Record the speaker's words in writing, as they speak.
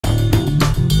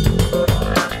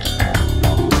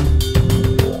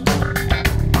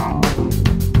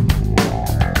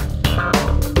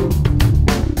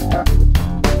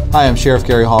Hi, I'm Sheriff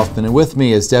Gary Hofmann, and with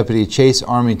me is Deputy Chase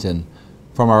Armington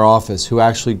from our office, who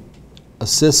actually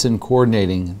assists in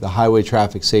coordinating the highway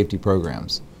traffic safety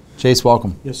programs. Chase,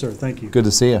 welcome. Yes, sir. Thank you. Good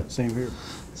to see you. Same here.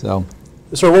 So,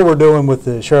 what we're doing with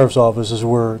the Sheriff's Office is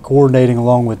we're coordinating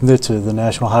along with NHTSA, the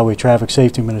National Highway Traffic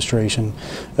Safety Administration,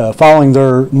 following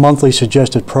their monthly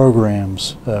suggested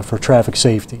programs for traffic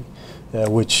safety,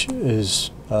 which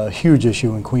is a huge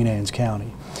issue in Queen Anne's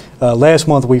County. Last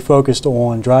month we focused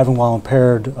on driving while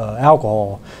impaired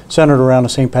alcohol, centered around the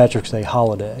St. Patrick's Day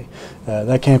holiday.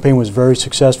 That campaign was very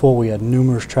successful. We had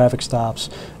numerous traffic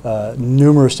stops,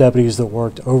 numerous deputies that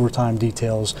worked overtime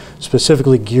details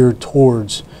specifically geared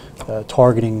towards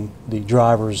targeting the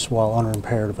drivers while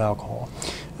unimpaired of alcohol.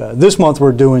 This month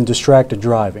we're doing distracted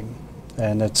driving,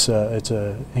 and it's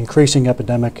an increasing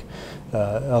epidemic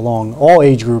along all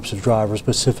age groups of drivers,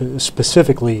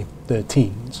 specifically the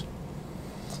teens.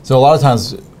 So a lot of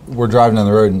times we're driving down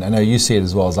the road, and I know you see it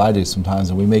as well as I do sometimes,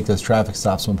 and we make those traffic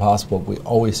stops when possible. We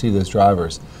always see those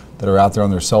drivers that are out there on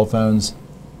their cell phones,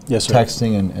 yes, sir,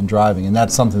 texting and driving, and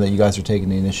that's something that you guys are taking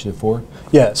the initiative for?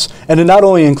 Yes, and it not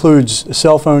only includes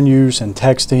cell phone use and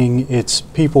texting, it's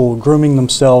people grooming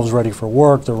themselves ready for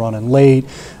work, they're running late,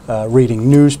 reading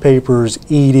newspapers,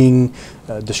 eating,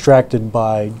 distracted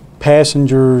by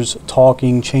passengers,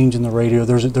 talking, changing the radio.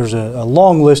 There's a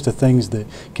long list of things that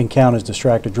can count as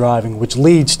distracted driving, which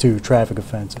leads to traffic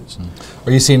offenses.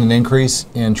 Are you seeing an increase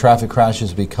in traffic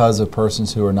crashes because of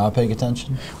persons who are not paying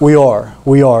attention? We are.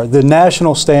 The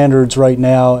national standards right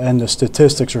now and the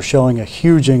statistics are showing a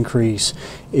huge increase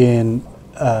in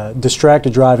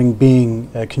distracted driving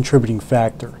being a contributing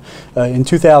factor. In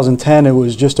 2010, it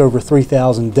was just over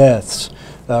 3,000 deaths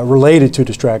related to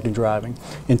distracted driving.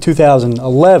 In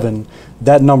 2011,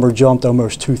 that number jumped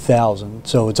almost 2,000,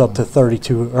 so it's up to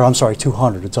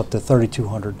 200. It's up to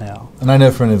 3,200 now. And I know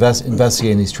from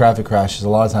investigating these traffic crashes, a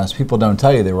lot of times people don't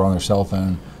tell you they were on their cell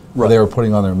phone, or they were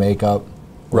putting on their makeup,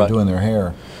 or doing their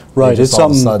hair. Right. Just all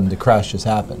of a sudden, the crash just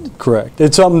happened. Correct.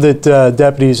 It's something that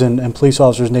deputies and police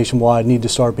officers nationwide need to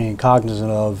start being cognizant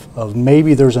of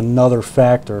maybe there's another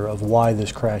factor of why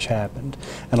this crash happened.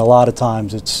 And a lot of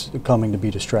times it's coming to be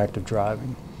distracted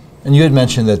driving. And you had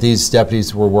mentioned that these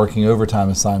deputies were working overtime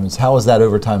assignments. How is that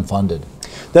overtime funded?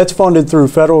 That's funded through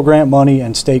federal grant money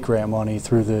and state grant money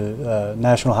through the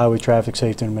National Highway Traffic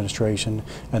Safety Administration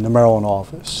and the Maryland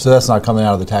office. So that's not coming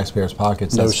out of the taxpayers'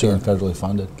 pockets, no, that's sir. being federally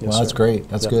funded? Yes, well, that's sir. great,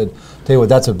 that's good. Tell you what,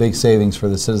 that's a big savings for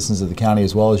the citizens of the county,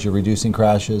 as well as you're reducing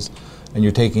crashes and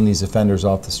you're taking these offenders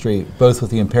off the street, both with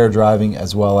the impaired driving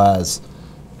as well as,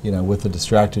 you know, with the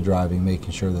distracted driving,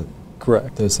 making sure that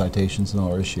correct. Those citations and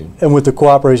all are issued. And with the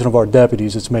cooperation of our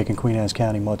deputies, it's making Queen Anne's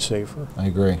County much safer. I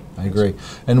agree. I agree.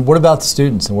 And what about the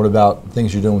students, and what about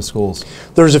things you're doing with schools?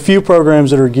 There's a few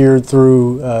programs that are geared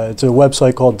through, it's a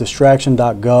website called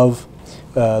distraction.gov.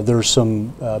 There's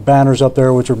some banners up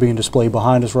there which are being displayed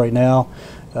behind us right now,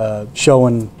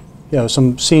 showing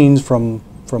some scenes from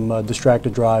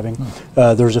distracted driving.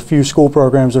 There's a few school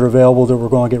programs that are available that we're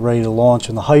going to get ready to launch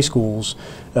in the high schools,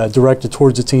 directed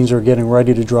towards the teens that are getting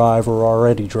ready to drive or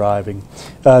already driving,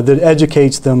 that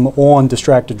educates them on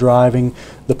distracted driving,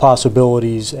 the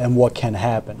possibilities, and what can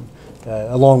happen,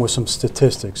 along with some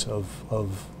statistics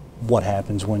of what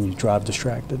happens when you drive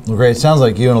distracted. Well, great. It sounds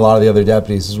like you and a lot of the other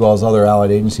deputies, as well as other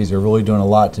allied agencies, are really doing a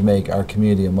lot to make our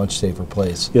community a much safer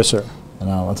place. Yes, sir.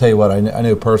 And I'll tell you what, I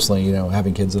know personally,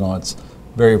 having kids and all, it's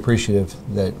very appreciative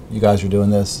that you guys are doing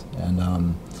this.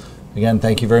 And again,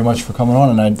 thank you very much for coming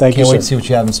on, and I can't wait to see what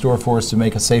you have in store for us to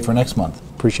make us safer next month.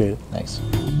 Appreciate it. Thanks.